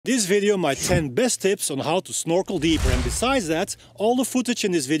This video, my 10 best tips on how to snorkel deeper, and besides that, all the footage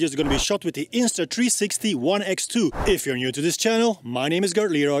in this video is going to be shot with the Insta360 1X2. If you're new to this channel, my name is Gert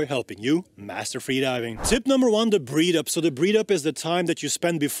Leroy, helping you master freediving. Tip number 1, the breathe up. So the breathe up is the time that you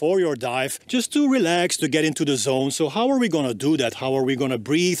spend before your dive, just to relax, to get into the zone. So how are we going to do that? How are we going to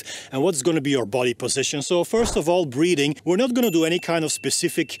breathe? And what's going to be your body position? So first of all, breathing. We're not going to do any kind of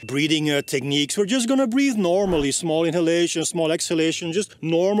specific breathing techniques. We're just going to breathe normally, small inhalation, small exhalation, just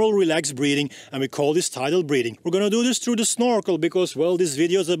normal relaxed breathing, and we call this tidal breathing. We're going to do this through the snorkel because, well, this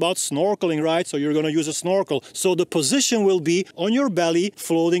video is about snorkeling, right? So you're going to use a snorkel. So the position will be on your belly,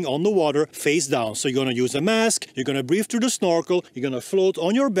 floating on the water, face down. So you're going to use a mask, you're going to breathe through the snorkel, you're going to float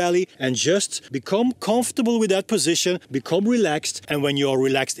on your belly and just become comfortable with that position, become relaxed, and when you're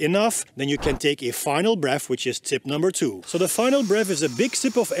relaxed enough, then you can take a final breath, which is tip number 2. So the final breath is a big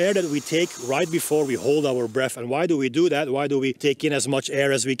sip of air that we take right before we hold our breath. And why do we do that? Why do we take in as much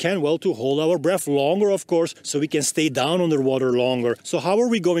air as we can? Well, to hold our breath longer, of course, so we can stay down underwater longer. So how are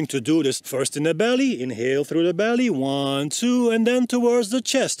we going to do this? First in the belly, inhale through the belly, 1, 2, and then towards the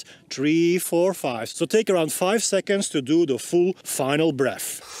chest, 3, 4, 5. So take around 5 seconds to do the full final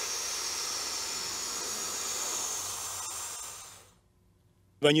breath.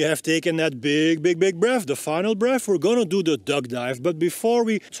 When you have taken that big breath, the final breath, we're going to do the duck dive. But before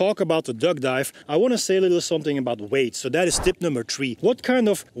we talk about the duck dive, I want to say a little something about weights. So that is tip number 3. What kind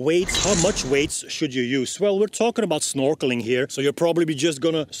of weights, how much weights should you use? Well, we're talking about snorkeling here. So you're probably just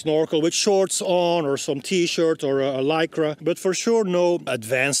going to snorkel with shorts on or some t-shirt or a lycra. But for sure, no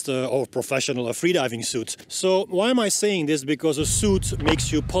advanced or professional freediving suits. So why am I saying this? Because a suit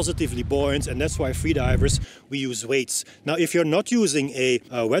makes you positively buoyant, and that's why freedivers, we use weights. Now, if you're not using a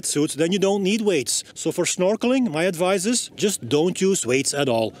wetsuit, then you don't need weights. So for snorkeling, my advice is just don't use weights at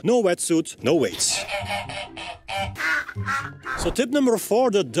all. No wetsuit, no weights. So tip number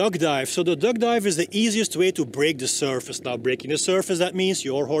 4, the duck dive. So the duck dive is the easiest way to break the surface. Now, breaking the surface, that means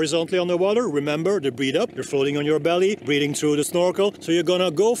you're horizontally on the water. Remember the breathe up, you're floating on your belly, breathing through the snorkel. So you're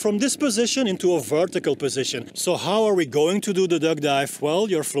gonna go from this position into a vertical position. So how are we going to do the duck dive? Well,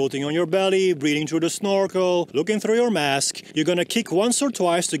 you're floating on your belly, breathing through the snorkel, looking through your mask. You're gonna kick once or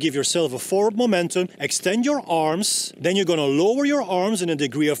twice to give yourself a forward momentum, extend your arms, then you're gonna lower your arms in a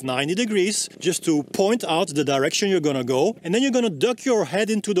degree of 90 degrees just to point out the direction you're gonna go, and then you're gonna duck your head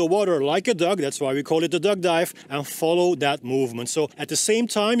into the water like a duck, that's why we call it the duck dive, and follow that movement. So at the same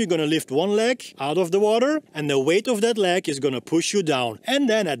time, you're gonna lift one leg out of the water, and the weight of that leg is gonna push you down. And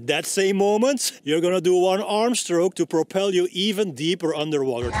then at that same moment, you're gonna do one arm stroke to propel you even deeper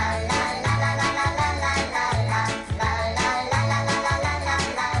underwater.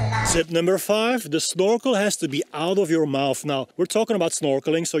 Tip number 5, the snorkel has to be out of your mouth. Now, we're talking about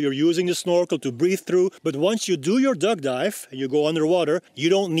snorkeling, so you're using the snorkel to breathe through, but once you do your duck dive and you go underwater, you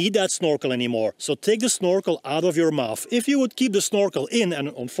don't need that snorkel anymore. So take the snorkel out of your mouth. If you would keep the snorkel in, and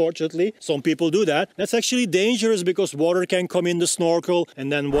unfortunately, some people do that, that's actually dangerous because water can come in the snorkel and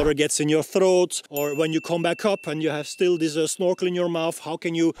then water gets in your throat, or when you come back up and you have still this snorkel in your mouth, how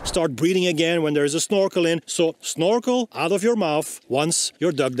can you start breathing again when there's a snorkel in? So snorkel out of your mouth once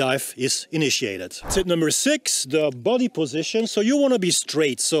your duck dive is initiated. Tip number 6, the body position. So you want to be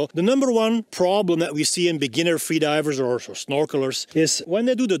straight. So the number 1 problem that we see in beginner freedivers or snorkelers is when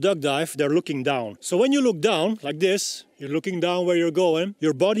they do the duck dive, they're looking down. So when you look down like this, you're looking down where you're going,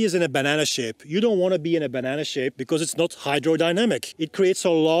 your body is in a banana shape. You don't want to be in a banana shape because it's not hydrodynamic. It creates a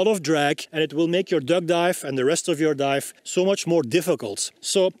lot of drag and it will make your duck dive and the rest of your dive so much more difficult.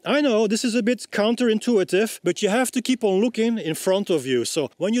 So I know this is a bit counterintuitive, but you have to keep on looking in front of you. So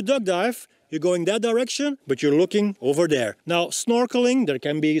when you duck dive, you're going that direction, but you're looking over there. Now, snorkeling, there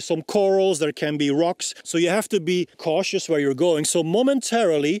can be some corals, there can be rocks, so you have to be cautious where you're going. So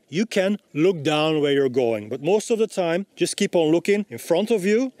momentarily, you can look down where you're going, but most of the time, just keep on looking in front of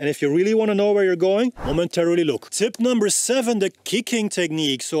you, and if you really want to know where you're going, momentarily look. Tip number 7, the kicking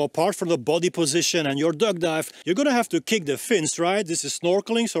technique. So apart from the body position and your duck dive, you're gonna have to kick the fins, right? This is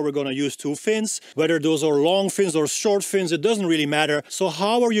snorkeling, so we're gonna use 2 fins. Whether those are long fins or short fins, it doesn't really matter. So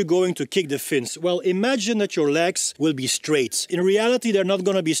how are you going to kick the fins? Well, imagine that your legs will be straight. In reality, they're not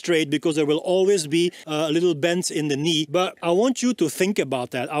going to be straight because there will always be a little bend in the knee. But I want you to think about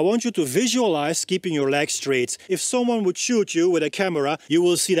that. I want you to visualize keeping your legs straight. If someone would shoot you with a camera, you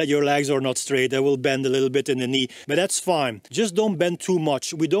will see that your legs are not straight. They will bend a little bit in the knee, but that's fine. Just don't bend too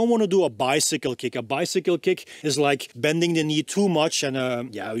much. We don't want to do a bicycle kick. A bicycle kick is like bending the knee too much,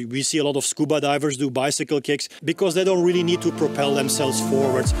 and yeah, we see a lot of scuba divers do bicycle kicks because they don't really need to propel themselves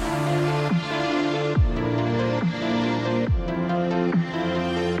forward.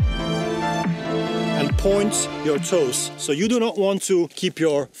 point your toes. So you do not want to keep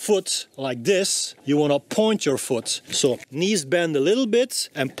your foot like this. You want to point your foot. So knees bend a little bit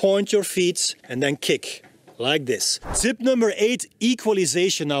and point your feet and then kick. Like this. Tip number 8,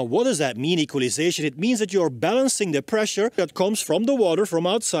 equalization. Now, what does that mean, equalization? It means that you're balancing the pressure that comes from the water, from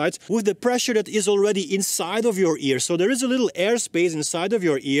outside, with the pressure that is already inside of your ear. So there is a little airspace inside of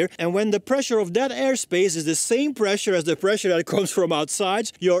your ear, and when the pressure of that airspace is the same pressure as the pressure that comes from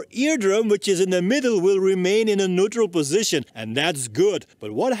outside, your eardrum, which is in the middle, will remain in a neutral position, and that's good.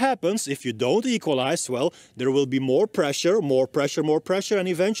 But what happens if you don't equalize? Well, there will be more pressure, and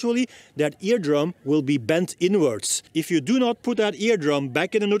eventually that eardrum will be bent inwards. If you do not put that eardrum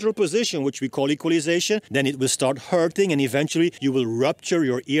back in a neutral position, which we call equalization, then it will start hurting and eventually you will rupture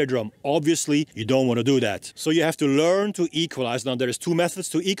your eardrum. Obviously, you don't want to do that. So you have to learn to equalize. Now, there is 2 methods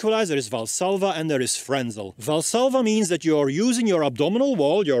to equalize. There is Valsalva and there is Frenzel. Valsalva means that you are using your abdominal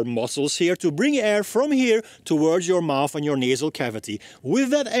wall, your muscles here, to bring air from here towards your mouth and your nasal cavity. With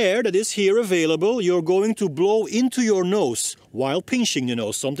that air that is here available, you're going to blow into your nose while pinching the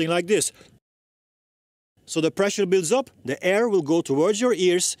nose, something like this. So the pressure builds up, the air will go towards your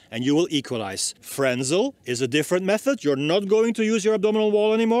ears and you will equalize. Frenzel is a different method. You're not going to use your abdominal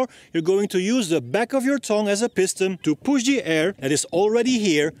wall anymore. You're going to use the back of your tongue as a piston to push the air that is already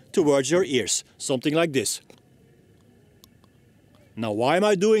here towards your ears. Something like this. Now, why am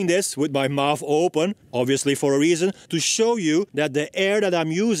I doing this with my mouth open? Obviously for a reason, to show you that the air that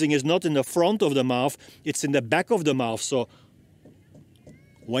I'm using is not in the front of the mouth, it's in the back of the mouth. So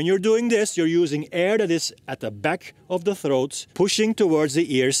when you're doing this, you're using air that is at the back of the throat, pushing towards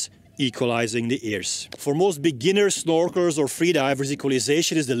the ears, equalizing the ears. For most beginners, snorkelers or freedivers,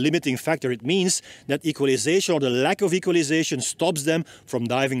 equalization is the limiting factor. It means that equalization or the lack of equalization stops them from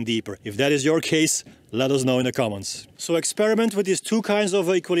diving deeper. If that is your case, let us know in the comments. So experiment with these 2 kinds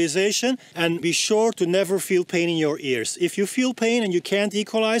of equalization and be sure to never feel pain in your ears. If you feel pain and you can't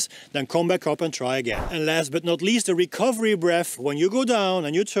equalize, then come back up and try again. And last but not least, the recovery breath. When you go down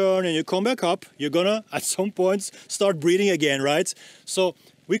and you turn and you come back up, you're gonna at some point start breathing again, right? So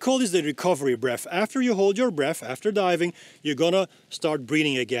we call this the recovery breath. After you hold your breath, after diving, you're gonna start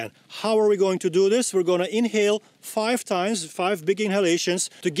breathing again. How are we going to do this? We're gonna inhale 5 times, 5 big inhalations,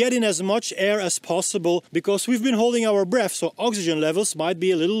 to get in as much air as possible, because we've been holding our breath, so oxygen levels might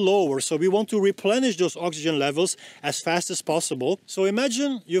be a little lower. So we want to replenish those oxygen levels as fast as possible. So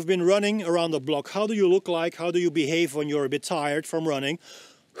imagine you've been running around the block. How do you look like? How do you behave when you're a bit tired from running?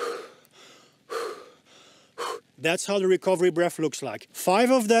 That's how the recovery breath looks like. 5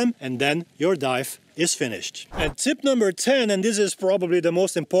 of them and then your dive is finished. And tip number 10, and this is probably the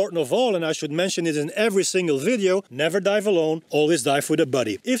most important of all, and I should mention it in every single video: never dive alone, always dive with a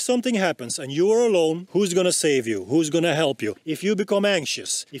buddy. If something happens and you are alone, who's gonna save you? Who's gonna help you? If you become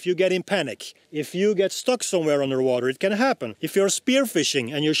anxious, if you get in panic, if you get stuck somewhere underwater, it can happen. If you're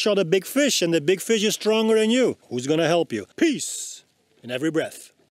spearfishing and you shot a big fish and the big fish is stronger than you, who's gonna help you? Peace in every breath.